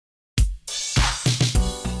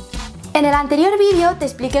En el anterior vídeo te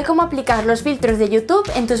expliqué cómo aplicar los filtros de YouTube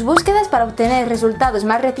en tus búsquedas para obtener resultados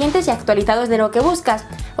más recientes y actualizados de lo que buscas.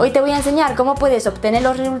 Hoy te voy a enseñar cómo puedes obtener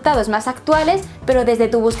los resultados más actuales, pero desde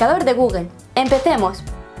tu buscador de Google. ¡Empecemos!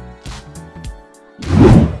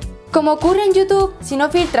 Como ocurre en YouTube, si no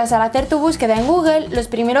filtras al hacer tu búsqueda en Google, los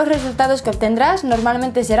primeros resultados que obtendrás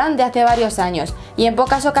normalmente serán de hace varios años, y en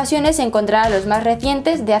pocas ocasiones encontrarás los más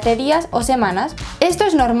recientes de hace días o semanas. Esto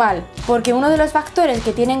es normal, porque uno de los factores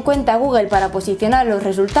que tiene en cuenta Google para posicionar los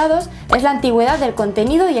resultados es la antigüedad del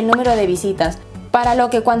contenido y el número de visitas, para lo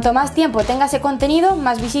que cuanto más tiempo tenga ese contenido,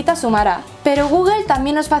 más visitas sumará. Pero Google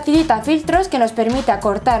también nos facilita filtros que nos permite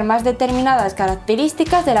acortar más determinadas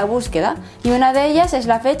características de la búsqueda, y una de ellas es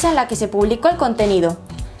la fecha en la que se publicó el contenido.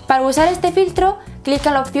 Para usar este filtro, clica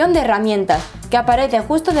en la opción de herramientas, que aparece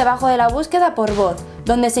justo debajo de la búsqueda por voz,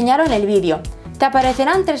 donde señalo el vídeo. Te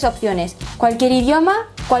aparecerán tres opciones: cualquier idioma,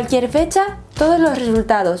 cualquier fecha, todos los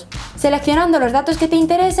resultados. Seleccionando los datos que te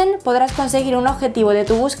interesen, podrás conseguir un objetivo de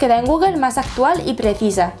tu búsqueda en Google más actual y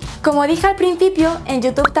precisa. Como dije al principio, en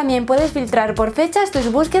YouTube también puedes filtrar por fechas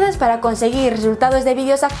tus búsquedas para conseguir resultados de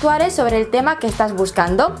vídeos actuales sobre el tema que estás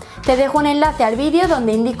buscando. Te dejo un enlace al vídeo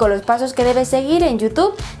donde indico los pasos que debes seguir en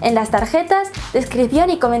YouTube, en las tarjetas, descripción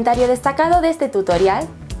y comentario destacado de este tutorial.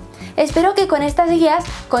 Espero que con estas guías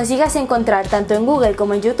consigas encontrar tanto en Google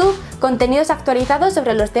como en YouTube contenidos actualizados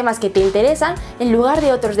sobre los temas que te interesan, en lugar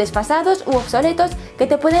de otros desfasados u obsoletos que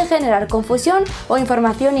te pueden generar confusión o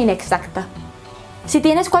información inexacta. Si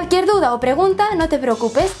tienes cualquier duda o pregunta, no te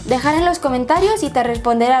preocupes, déjala en los comentarios y te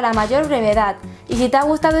responderé a la mayor brevedad. Y si te ha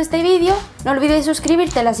gustado este vídeo, no olvides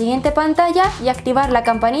suscribirte a la siguiente pantalla y activar la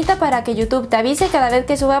campanita para que YouTube te avise cada vez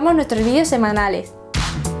que subamos nuestros vídeos semanales.